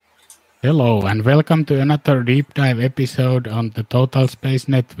Hello and welcome to another deep dive episode on the Total Space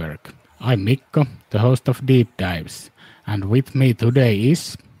Network. I'm Mikko, the host of Deep Dives, and with me today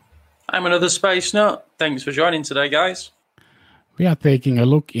is... I'm another space nut. Thanks for joining today, guys. We are taking a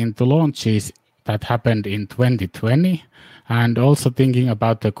look into launches that happened in 2020 and also thinking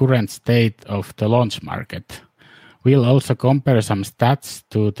about the current state of the launch market. We'll also compare some stats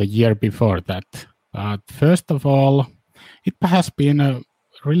to the year before that. But first of all, it has been a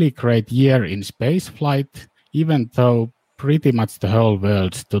really great year in spaceflight, even though pretty much the whole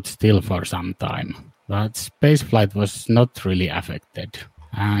world stood still for some time. But spaceflight was not really affected.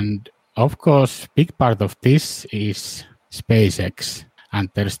 And of course, big part of this is SpaceX and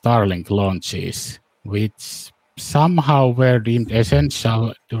their Starlink launches, which somehow were deemed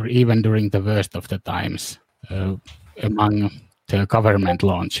essential even during the worst of the times among the government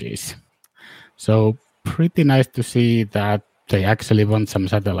launches. So pretty nice to see that they actually want some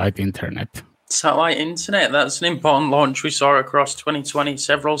satellite internet. Satellite internet, that's an important launch we saw across 2020.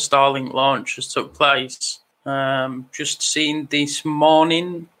 Several Starlink launches took place. Just seen this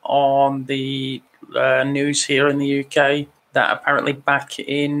morning on the news here in the UK that apparently back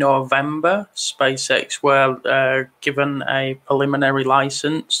in November, SpaceX were given a preliminary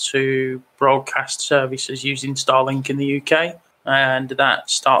license to broadcast services using Starlink in the UK. And that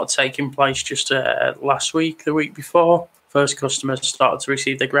started taking place just last week, the week before. First customers started to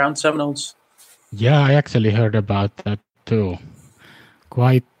receive their ground terminals. Yeah, I actually heard about that too.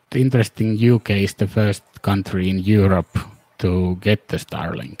 Quite interesting. UK is the first country in Europe to get the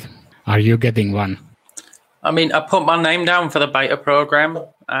Starlink. Are you getting one? I mean, I put my name down for the beta program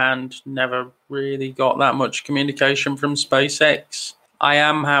and never really got that much communication from SpaceX. I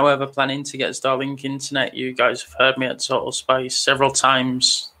am, however, planning to get Starlink internet. You guys have heard me at Total Space several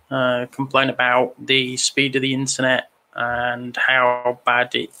times complain about the speed of the internet and how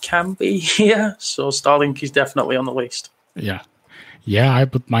bad it can be here. So Starlink is definitely on the list. Yeah, I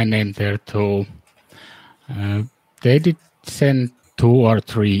put my name there too. They did send 2 or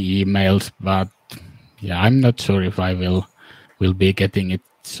 3 emails, but yeah, I'm not sure if I will be getting it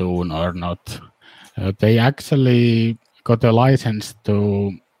soon or not. They actually got a license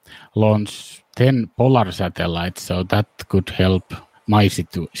to launch 10 polar satellites, so that could help my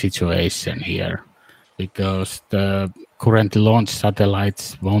situation here, because the currently launched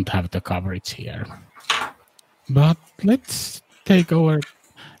satellites won't have the coverage here. But let's take a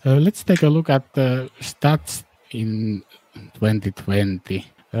look at the stats in 2020.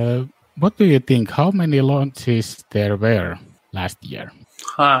 What do you think? How many launches there were last year?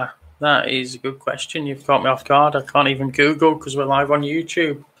 That is a good question. You've caught me off guard. I can't even Google because we're live on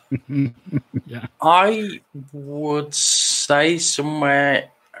YouTube. Yeah. I would say somewhere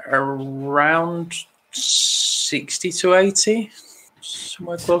around 60 to 80,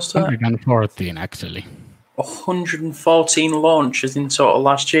 somewhere close to that. 114 actually. 114 launches in total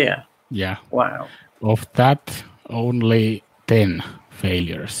last year? Yeah. Wow. Of that, only 10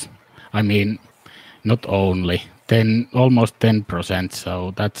 failures. I mean, not only, almost 10%,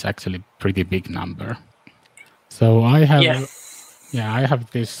 so that's actually a pretty big number. So I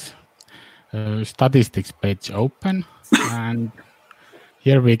have this statistics page open, and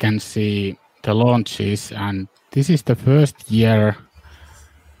here we can see the launches, and this is the first year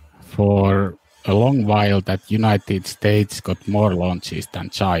for a long while that United States got more launches than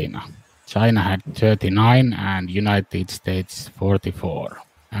China. China had 39 and United States 44.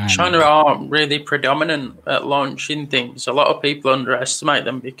 And China are really predominant at launching things. A lot of people underestimate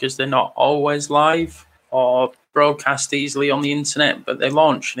them because they're not always live or broadcast easily on the internet, but they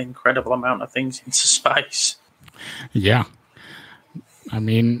launch an incredible amount of things into space. Yeah. I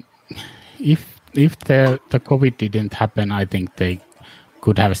mean, if the COVID didn't happen, I think they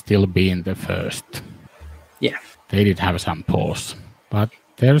could have still been the first. Yeah. They did have some pause. But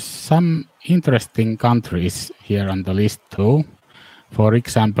there's some interesting countries here on the list too. For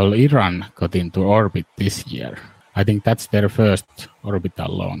example, Iran got into orbit this year. I think that's their first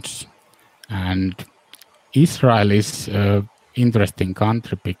orbital launch. And Israel is an interesting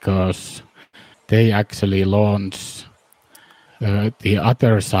country because they actually launch the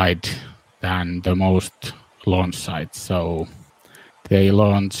other side than the most launch sites. So they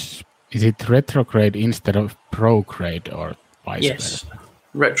launch, is it retrograde instead of prograde or vice versa? Yes,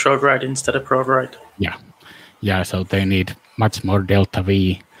 retrograde instead of prograde. Yeah, so they need much more delta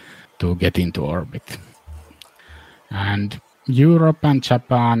V to get into orbit. And Europe and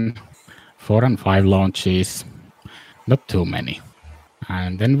Japan, 4 and 5 launches, not too many.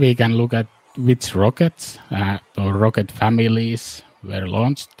 And then we can look at which rockets or rocket families were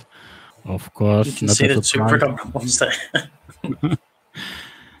launched. Of course, you can see the two predominant ones there.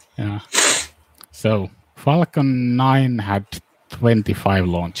 Yeah. So Falcon 9 had 25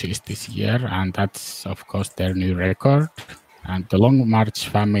 launches this year, and that's of course their new record. And the Long March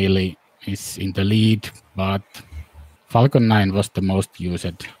family is in the lead, but Falcon 9 was the most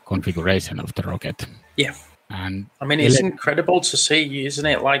used configuration of the rocket. Yeah. And I mean, it's incredible to see, isn't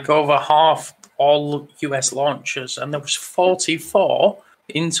it? Like over half all US launches, and there was 44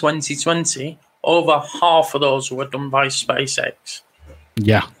 in 2020. Over half of those were done by SpaceX.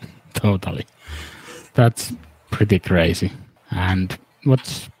 Yeah, totally. That's pretty crazy. And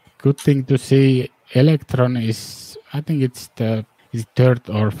what's good thing to see, Electron is, I think it's the third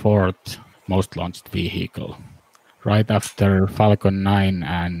or fourth most launched vehicle, right after Falcon 9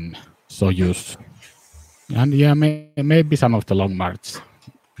 and Soyuz. And yeah, maybe some of the Long March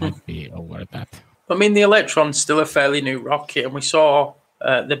might be over that. I mean, the Electron's still a fairly new rocket, and we saw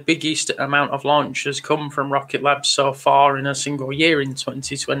the biggest amount of launches come from Rocket Lab so far in a single year in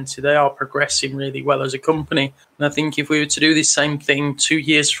 2020. They are progressing really well as a company. And I think if we were to do the same thing 2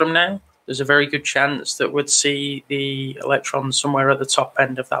 years from now, there's a very good chance that we'd see the Electron somewhere at the top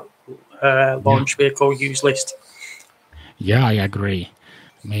end of that launch vehicle use list. Yeah, I agree.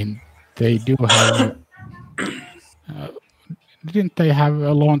 I mean, they do have... didn't they have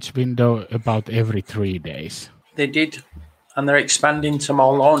a launch window about every 3 days? They did. And they're expanding to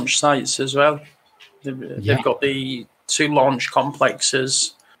more launch sites as well. They've got the 2 launch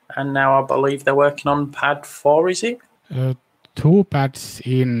complexes, and now I believe they're working on pad 4, is it? 2 pads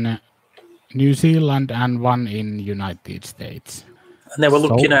in New Zealand and 1 in United States. And they were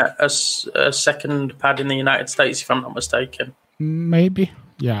looking at a second pad in the United States, if I'm not mistaken. Maybe.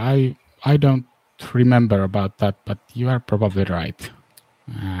 Yeah, I don't remember about that, but you are probably right.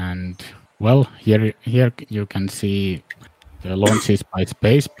 And, well, here you can see the launches by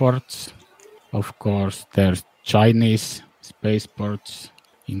spaceports. Of course, there's Chinese spaceports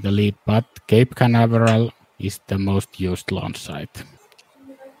in the lead, but Cape Canaveral is the most used launch site.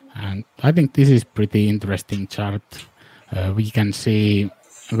 And I think this is pretty interesting chart. We can see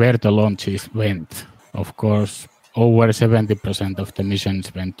where the launches went. Of course, over 70% of the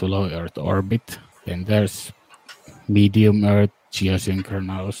missions went to low Earth orbit. Then there's medium Earth,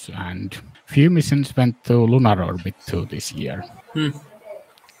 geosynchronous, and few missions went to lunar orbit too this year.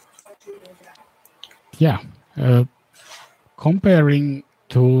 Yeah. Comparing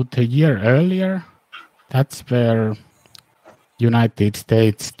to the year earlier, that's where United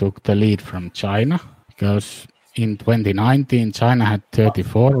States took the lead from China, because in 2019, China had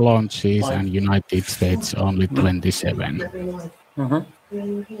 34 launches and United States only 27.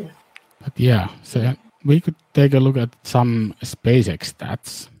 But yeah, so we could take a look at some SpaceX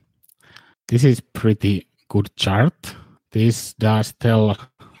stats. This is pretty good chart. This does tell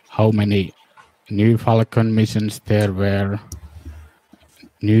how many new Falcon missions there were,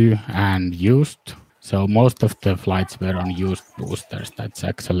 new and used. So most of the flights were on used boosters. That's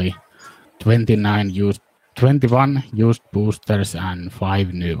actually 21 used boosters and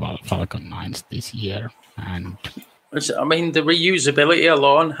 5 new Falcon 9s this year. And I mean, the reusability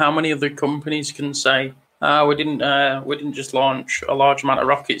alone, how many other companies can say, we didn't just launch a large amount of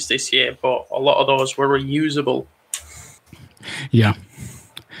rockets this year, but a lot of those were reusable. Yeah,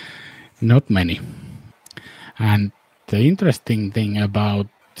 not many. And the interesting thing about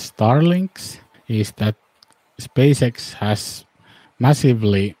Starlinks is that SpaceX has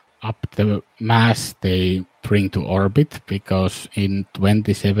massively upped the mass they bring to orbit, because in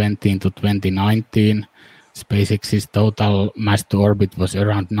 2017 to 2019, SpaceX's total mass to orbit was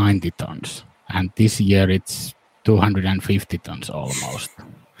around 90 tons. And this year it's 250 tons almost.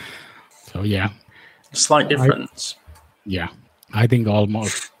 So yeah. Slight difference. I think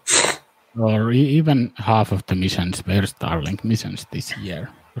almost, or even half of the missions were Starlink missions this year.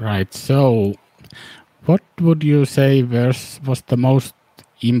 Right, so what would you say was the most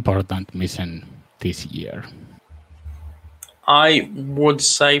important mission this year? I would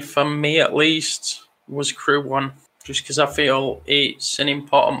say, for me at least, was Crew 1, just because I feel it's an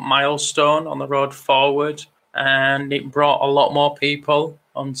important milestone on the road forward, and it brought a lot more people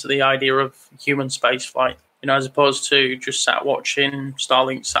onto the idea of human spaceflight. You know, as opposed to just sat watching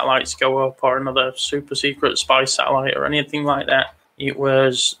Starlink satellites go up or another super secret spy satellite or anything like that. It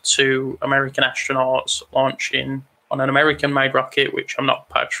was 2 American astronauts launching on an American-made rocket, which I'm not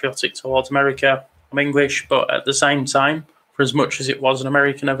patriotic towards America. I'm English, but at the same time, for as much as it was an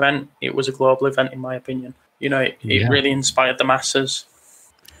American event, it was a global event, in my opinion. You know, it really inspired the masses.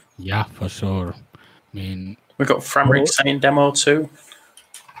 Yeah, for sure. I mean, we got Framrick saying demo 2.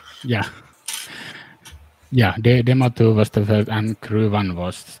 Yeah. Yeah, the demo 2 was the first, and Crew 1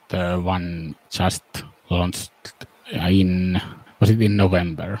 was the one just launched in was it in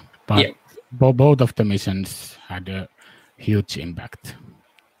November? But Yeah. both of the missions had a huge impact.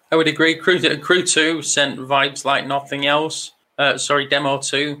 I would agree. Crew 2 sent vibes like nothing else. Demo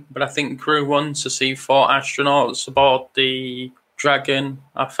 2, but I think Crew 1 to see 4 astronauts aboard the Dragon,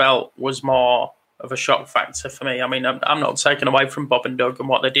 I felt was more of a shock factor for me. I mean, I'm not taken away from Bob and Doug, and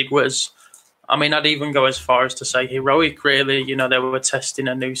what they did was, I mean, I'd even go as far as to say heroic, really. You know, they were testing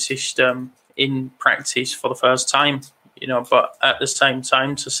a new system in practice for the first time, you know, but at the same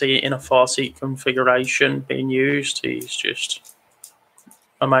time, to see it in a 4-seat configuration being used is just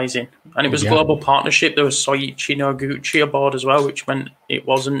amazing. And it was a global partnership. There was Soichi Noguchi aboard as well, which meant it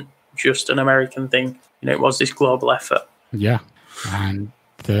wasn't just an American thing. You know, it was this global effort. Yeah. And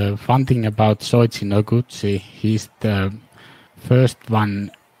the fun thing about Soichi Noguchi, he's the first one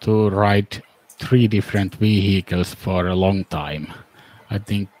to ride 3 different vehicles for a long time. I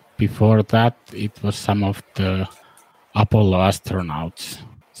think before that, it was some of the Apollo astronauts.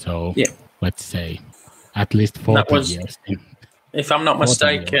 So let's say at least 40 years. If I'm not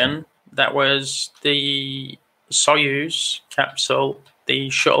mistaken, that was the Soyuz capsule, the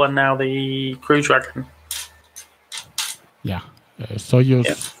shuttle, and now the Crew Dragon. Yeah,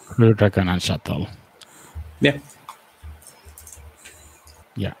 Soyuz, Crew Dragon, and shuttle. Yeah.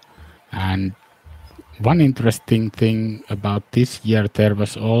 Yeah, and one interesting thing about this year, there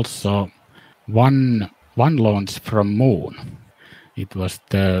was also one launch from Moon. It was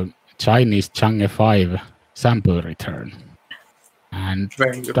the Chinese Chang'e 5 sample return. And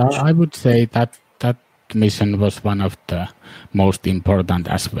I would say that mission was one of the most important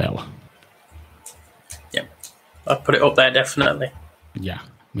as well. Yeah, I'd put it up there, definitely. Yeah,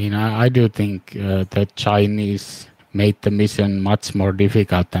 I mean, I do think the Chinese made the mission much more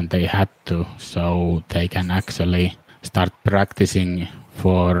difficult than they had to, so they can actually start practicing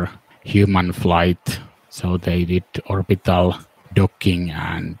for human flight. So they did orbital docking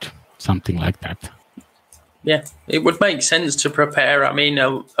and something like that. Yeah, it would make sense to prepare. I mean, a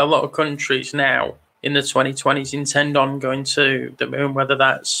lot of countries now in the 2020s intend on going to the moon, whether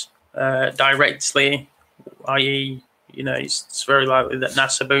that's directly, i.e., you know, it's very likely that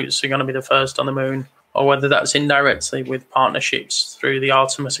NASA boots are going to be the first on the moon, or whether that's indirectly with partnerships through the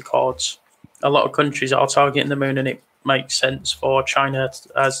Artemis Accords. A lot of countries are targeting the moon, and it makes sense for China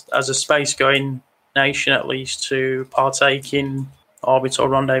as a space-going nation, at least, to partake in orbital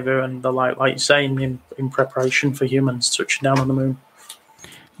rendezvous and the like you're saying, in preparation for humans touching down on the moon.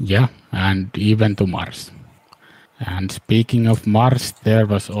 Yeah, and even to Mars. And speaking of Mars, there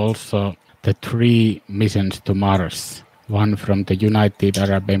was also the 3 missions to Mars. One from the United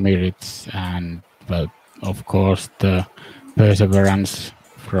Arab Emirates and, well, of course, the Perseverance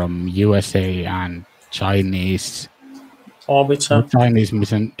from USA and Chinese orbiter. The Chinese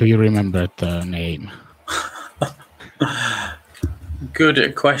mission. Do you remember the name?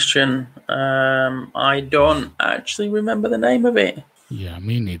 Good question. I don't actually remember the name of it. Yeah,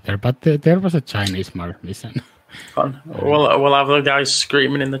 me neither. But there was a Chinese Mars mission. We'll have the guys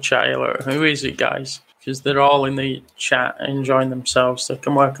screaming in the chat. Who is it, guys? Because they're all in the chat enjoying themselves. They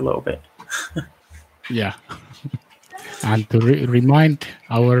can work a little bit. Yeah. And to remind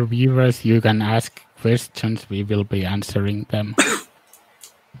our viewers, you can ask questions. We will be answering them.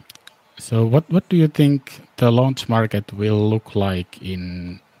 So what do you think the launch market will look like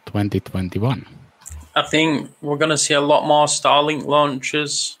in 2021? I think we're going to see a lot more Starlink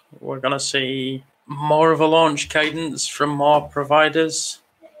launches. We're going to see more of a launch cadence from more providers.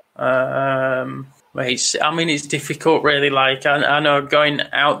 It's difficult, really. Like, I know going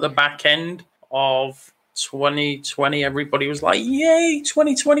out the back end of 2020, everybody was like, yay,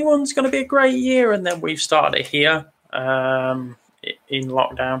 2021 is going to be a great year. And then we've started here in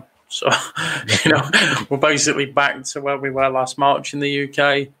lockdown. So, we're basically back to where we were last March in the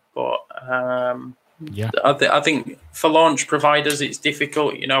UK. But I think for launch providers, it's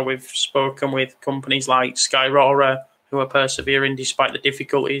difficult. We've spoken with companies like Skyrora who are persevering despite the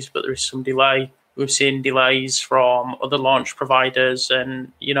difficulties, but there is some delay. We've seen delays from other launch providers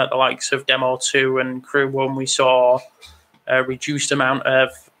and, the likes of Demo 2 and Crew 1. We saw a reduced amount of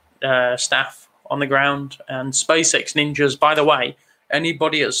staff on the ground. And SpaceX Ninjas, by the way,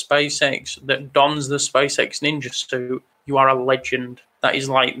 anybody at SpaceX that dons the SpaceX Ninja suit, you are a legend. That is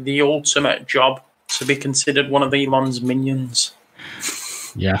like the ultimate job to be considered one of Elon's minions.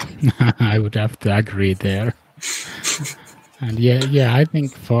 Yeah, I would have to agree there. And yeah, I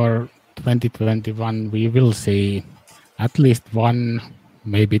think for 2021 we will see at least 1,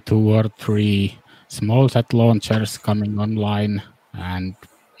 maybe 2 or 3 small sat launchers coming online, and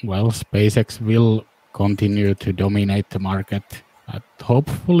SpaceX will continue to dominate the market. But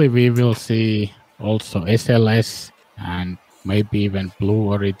hopefully we will see also SLS and maybe even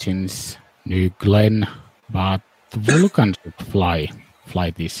Blue Origin's New Glenn, but Vulcan should fly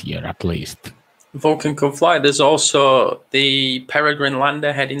this year at least. Vulcan can fly. There's also the Peregrine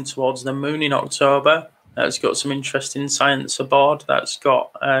lander heading towards the moon in October. That's got some interesting science aboard. That's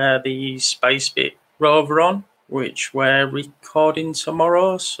got the Spaceflight rover on, which we're recording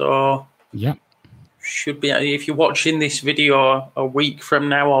tomorrow. So yeah, should be, if you're watching this video a week from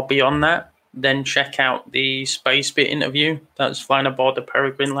now or beyond that, then check out the Spaceflight interview that's flying aboard the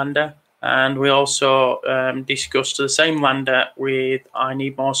Peregrine lander. And we also discussed the same lander with I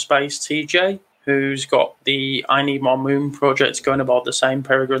Need More Space TJ, who's got the I Need More Moon project going aboard the same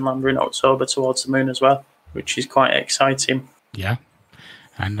Peregrine lander in October towards the moon as well, which is quite exciting. Yeah,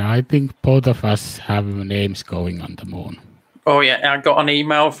 and I think both of us have names going on the moon. Oh yeah, I got an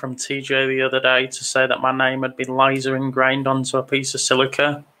email from TJ the other day to say that my name had been laser ingrained onto a piece of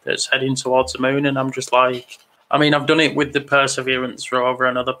silica that's heading towards the moon, and I'm just like, I mean, I've done it with the Perseverance rover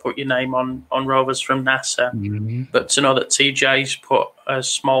and other put your name on rovers from NASA. Mm-hmm. But to know that TJ's put a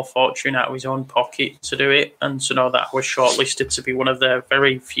small fortune out of his own pocket to do it, and to know that I was shortlisted to be one of the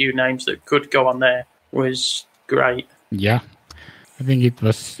very few names that could go on there was great. Yeah, I think it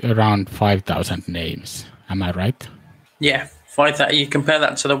was around 5,000 names. Am I right? Yeah, you compare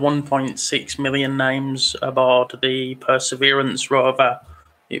that to the 1.6 million names aboard the Perseverance rover,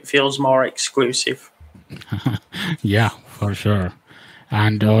 it feels more exclusive. Yeah, for sure.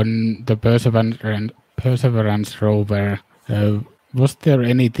 And on the Perseverance rover, was there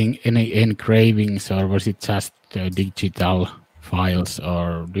any engravings, or was it just digital files,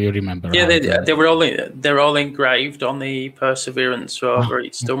 or do you remember? Yeah, they're all engraved on the Perseverance rover.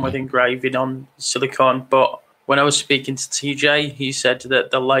 It's done with engraving on silicone. But when I was speaking to TJ, he said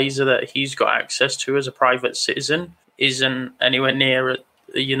that the laser that he's got access to as a private citizen isn't anywhere near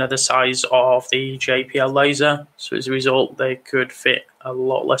the size of the JPL laser. So as a result, they could fit a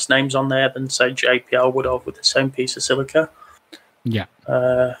lot less names on there than, say, JPL would have with the same piece of silica. Yeah.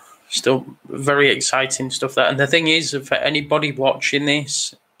 Still very exciting stuff there. And the thing is, for anybody watching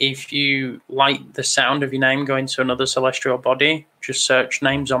this, if you like the sound of your name going to another celestial body, just search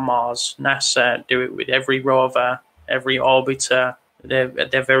names on Mars. NASA do it with every rover, every orbiter.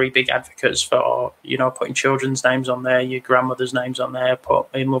 They're very big advocates for, putting children's names on there, your grandmother's names on there, put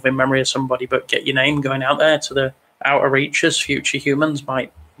in loving memory of somebody, but get your name going out there to the outer reaches. Future humans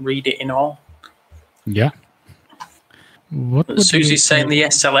might read it in awe. Yeah. Susie's saying the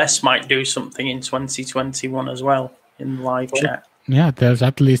SLS might do something in 2021 as well in the live chat. Yeah, there's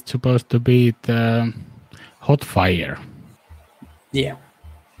at least supposed to be the hot fire. Yeah.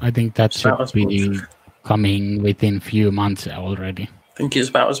 I think that should be coming within few months already. I think it's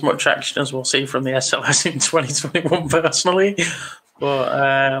about as much action as we'll see from the SLS in 2021 personally.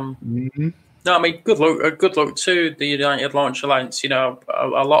 But no, I mean, good luck to the United Launch Alliance. A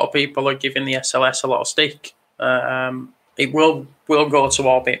lot of people are giving the SLS a lot of stick. It will go to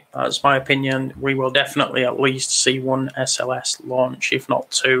orbit. That's my opinion. We will definitely at least see one SLS launch, if not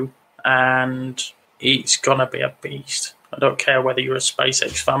two, and it's gonna be a beast. I don't care whether you're a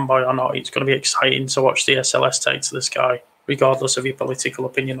SpaceX fanboy or not. It's going to be exciting to watch the SLS take to the sky, regardless of your political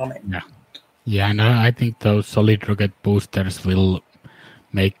opinion on it. Yeah, and I think those solid rocket boosters will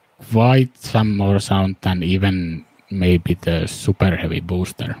make quite some more sound than even maybe the super heavy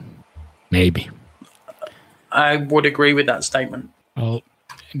booster. Maybe. I would agree with that statement. Well,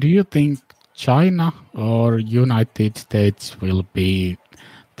 do you think China or United States will be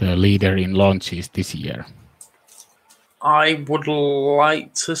the leader in launches this year? I would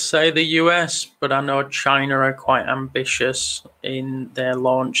like to say the US, but I know China are quite ambitious in their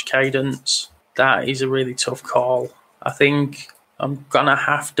launch cadence. That is a really tough call. I think I'm going to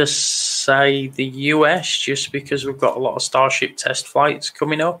have to say the US just because we've got a lot of Starship test flights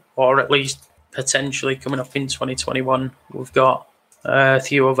coming up, or at least potentially coming up in 2021. We've got a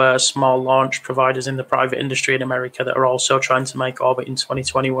few other small launch providers in the private industry in America that are also trying to make orbit in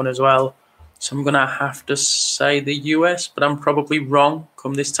 2021 as well. So I'm going to have to say the US, but I'm probably wrong.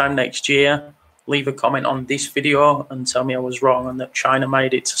 Come this time next year, leave a comment on this video and tell me I was wrong and that China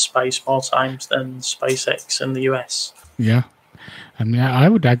made it to space more times than SpaceX and the US. Yeah. I mean, I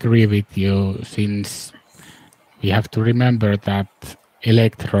would agree with you, since we have to remember that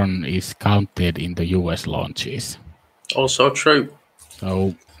Electron is counted in the US launches. Also true.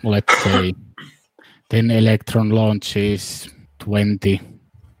 So let's say 10 Electron launches, 20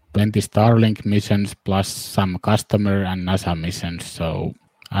 Starlink missions plus some customer and NASA missions. So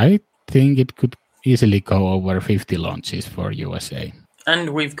I think it could easily go over 50 launches for USA. And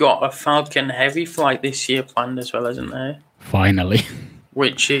we've got a Falcon Heavy flight this year planned as well, isn't there? Finally.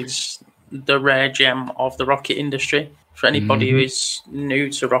 Which is the rare gem of the rocket industry. For anybody who is new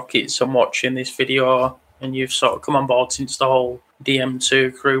to rockets and watching this video, and you've sort of come on board since the whole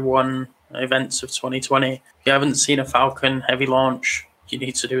DM2 Crew 1 events of 2020, if you haven't seen a Falcon heavy launch, you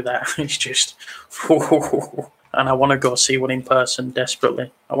need to do that. It's just, and I want to go see one in person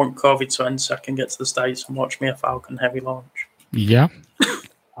desperately. I want COVID to end so I can get to the States and watch me a Falcon heavy launch. Yeah,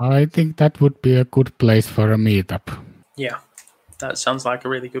 I think that would be a good place for a meetup. Yeah, that sounds like a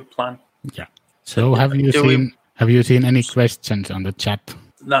really good plan. Yeah. So have you seen any questions on the chat?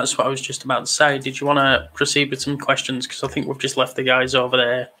 That's what I was just about to say. Did you want to proceed with some questions? Because I think we've just left the guys over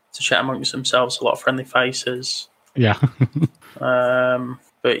there to chat amongst themselves. A lot of friendly faces. Yeah.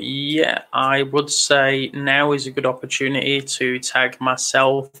 But yeah, I would say now is a good opportunity to tag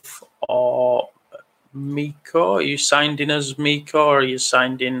myself or Miko. Are you signed in as Miko or are you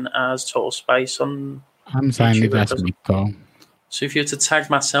signed in as Total Space on I'm signed in as Miko. So if you were to tag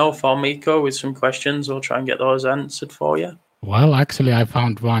myself or Miko with some questions, we'll try and get those answered for you. Well, actually, I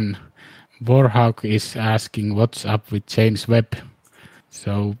found one. Warhawk is asking what's up with James Webb.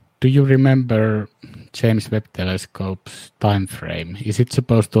 So, do you remember James Webb Telescope's time frame? Is it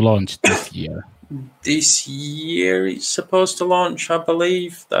supposed to launch this year? This year it's supposed to launch, I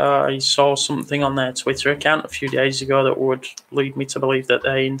believe. I saw something on their Twitter account a few days ago that would lead me to believe that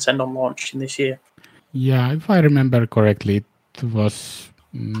they intend on launching this year. Yeah, if I remember correctly, it was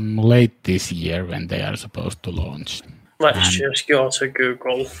late this year when they are supposed to launch. Let's just go to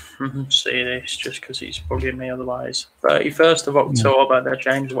Google and see this, just because it's bugging me otherwise. 31st of October, the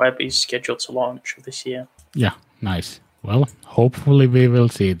James Webb is scheduled to launch this year. Yeah, nice. Well, hopefully we will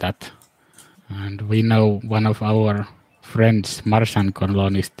see that. And we know one of our friends, Martian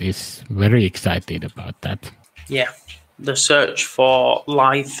colonist, is very excited about that. Yeah, the search for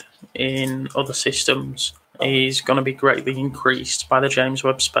life in other systems is going to be greatly increased by the James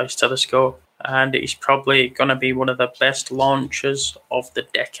Webb Space Telescope. And it's probably going to be one of the best launches of the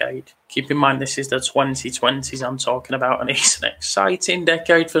decade. Keep in mind, this is the 2020s I'm talking about, and it's an exciting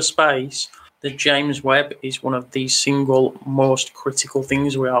decade for space. The James Webb is one of the single most critical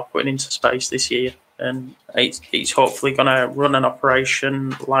things we are putting into space this year. And it's hopefully going to run an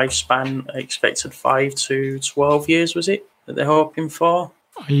operation lifespan expected 5 to 12 years, was it, that they're hoping for?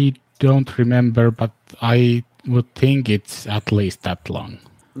 I don't remember, but I would think it's at least that long.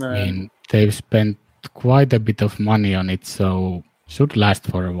 I mean, they've spent quite a bit of money on it, so should last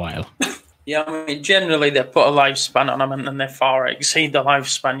for a while. Yeah, I mean, generally they put a lifespan on them and they far exceed the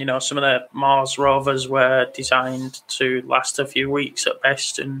lifespan. You know, some of the Mars rovers were designed to last a few weeks at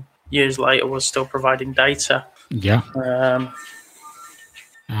best, and years later was still providing data. Yeah.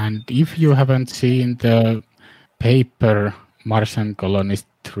 And if you haven't seen the paper Martian colonist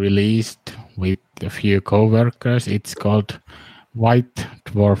released with a few co-workers, it's called White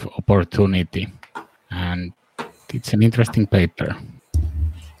Dwarf Opportunity, and it's an interesting paper.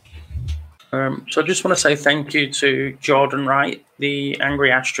 So I just want to say thank you to Jordan Wright, the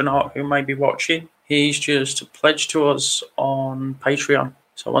angry astronaut who may be watching. He's just pledged to us on Patreon.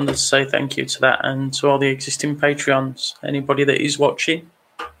 So I wanted to say thank you to that and to all the existing Patreons. Anybody that is watching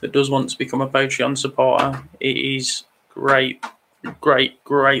that does want to become a Patreon supporter, it is greatly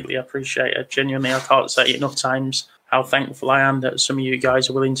appreciated. Genuinely, I can't say it enough times how thankful I am that some of you guys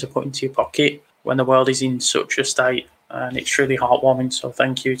are willing to put into your pocket when the world is in such a state. And it's really heartwarming. So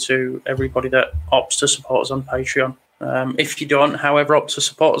thank you to everybody that opts to support us on Patreon. If you don't, however, opt to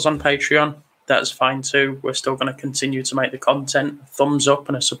support us on Patreon, that's fine too. We're still going to continue to make the content. A thumbs up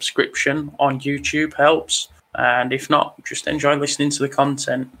and a subscription on YouTube helps. And if not, just enjoy listening to the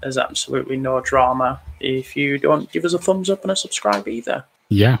content. There's absolutely no drama if you don't give us a thumbs up and a subscribe either.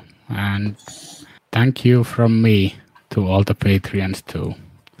 Yeah, and thank you from me to all the Patreons too.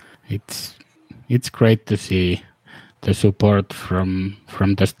 It's great to see the support from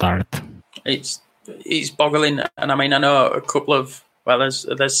the start. It's boggling, and I mean, I know a couple of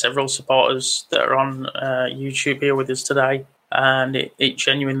there's several supporters that are on YouTube here with us today, and it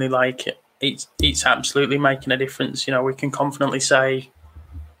genuinely it's absolutely making a difference. You know, we can confidently say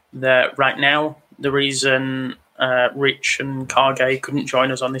that right now the reason Rich and Cargay couldn't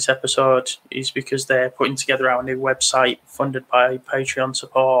join us on this episode is because they're putting together our new website funded by Patreon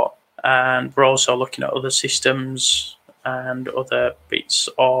support. And we're also looking at other systems and other bits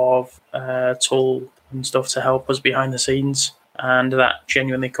of tool and stuff to help us behind the scenes. And that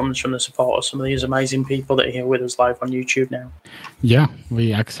genuinely comes from the support of some of these amazing people that are here with us live on YouTube now. Yeah,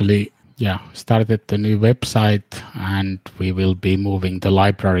 we actually started the new website, and we will be moving the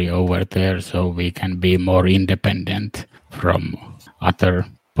library over there so we can be more independent from other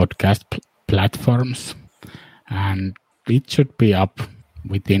podcast platforms. And it should be up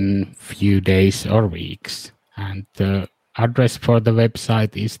within few days or weeks. And the address for the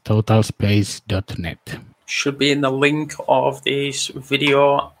website is totalspace.net. Should be in the link of this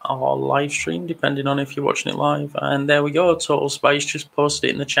video or live stream, depending on if you're watching it live. And there we go. Total Space just posted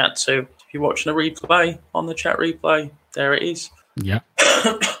it in the chat too. If you're watching a replay on the chat replay, there it is. Yeah.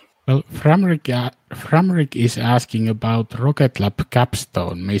 Well, Framric is asking about Rocket Lab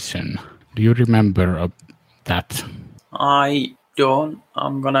Capstone mission. Do you remember that? I don't.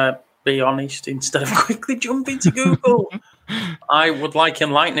 I'm going to be honest instead of quickly jumping to Google. I would like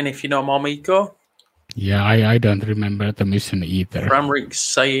enlightening if you know more, Miko. Yeah, I don't remember the mission either. Framric's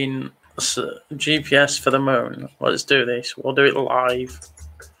saying GPS for the moon. Let's do this. We'll do it live.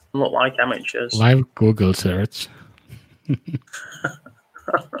 Look like amateurs. Live Google search.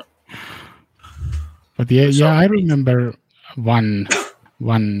 But yeah, I remember one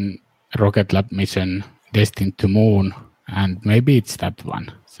Rocket Lab mission destined to moon, and maybe it's that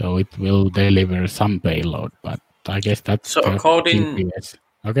one. So it will deliver some payload, but I guess that's so according. GPS.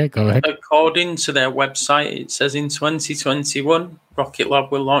 Okay, go ahead. According to their website, it says in 2021, Rocket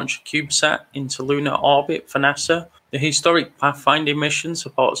Lab will launch a CubeSat into lunar orbit for NASA. The historic pathfinding mission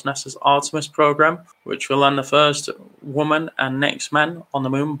supports NASA's Artemis program, which will land the first woman and next man on the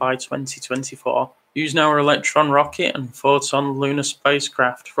moon by 2024. Using our Electron rocket and Photon lunar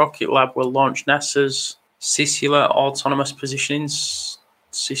spacecraft, Rocket Lab will launch NASA's Sisula Autonomous Positioning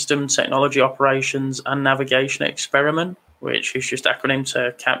System Technology Operations and Navigation Experiment, which is just acronym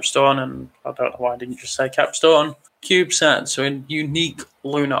to Capstone, and I don't know why I didn't just say Capstone. CubeSat, so in unique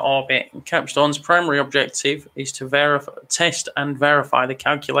lunar orbit. Capstone's primary objective is to test and verify the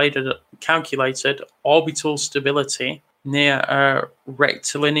calculated orbital stability near a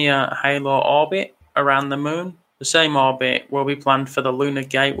rectilinear halo orbit around the moon. The same orbit will be planned for the Lunar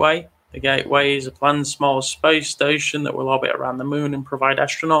Gateway. The Gateway is a planned small space station that will orbit around the moon and provide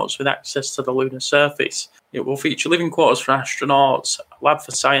astronauts with access to the lunar surface. It will feature living quarters for astronauts, a lab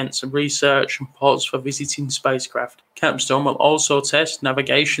for science and research, and ports for visiting spacecraft. Capstone will also test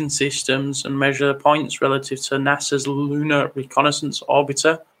navigation systems and measure points relative to NASA's Lunar Reconnaissance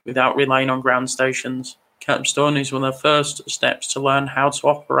Orbiter without relying on ground stations. Capstone is one of the first steps to learn how to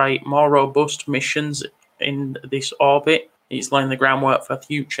operate more robust missions in this orbit. It's laying the groundwork for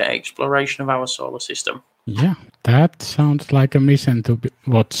future exploration of our solar system. Yeah, that sounds like a mission to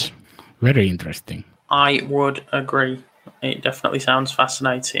watch. Very interesting. I would agree. It definitely sounds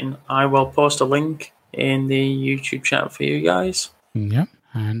fascinating. I will post a link in the YouTube chat for you guys. Yeah,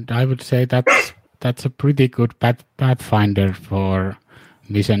 and I would say that's a pretty good pathfinder for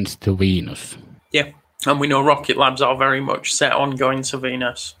missions to Venus. Yeah, and we know Rocket Labs are very much set on going to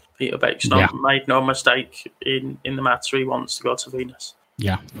Venus. Peter Beck's made no mistake in the matter. He wants to go to Venus.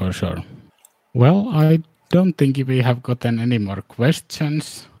 Yeah, for sure. Well, I don't think we have gotten any more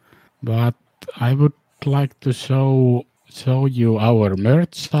questions, but I would like to show you our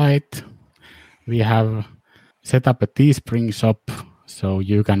merch site. We have set up a Teespring shop so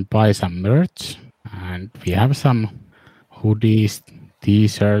you can buy some merch, and we have some hoodies,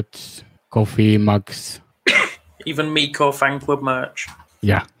 t-shirts, coffee mugs. Even Miko fan club merch.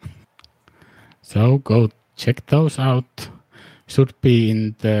 Yeah. So go check those out. Should be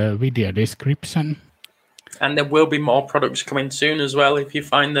in the video description. And there will be more products coming soon as well. If you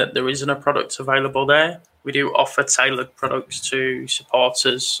find that there isn't a product available there, we do offer tailored products to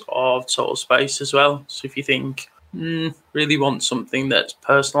supporters of Total Space as well. So if you think, really want something that's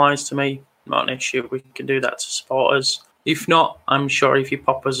personalised to me, not an issue, we can do that to support us. If not, I'm sure if you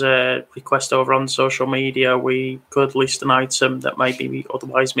pop us a request over on social media, we could list an item that may be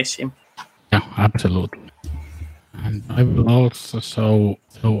otherwise missing. Yeah, absolutely. And I will also show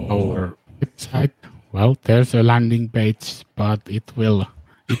our website. Well, there's a landing page, but it will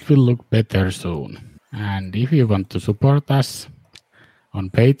look better soon. And if you want to support us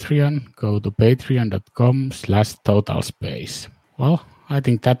on Patreon, go to patreon.com/totalspace. Well, I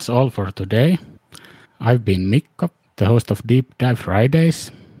think that's all for today. I've been Mikko, the host of Deep Dive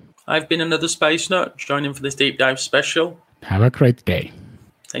Fridays. I've been another Space Nut, joining for this Deep Dive special. Have a great day.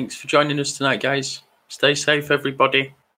 Thanks for joining us tonight, guys. Stay safe, everybody.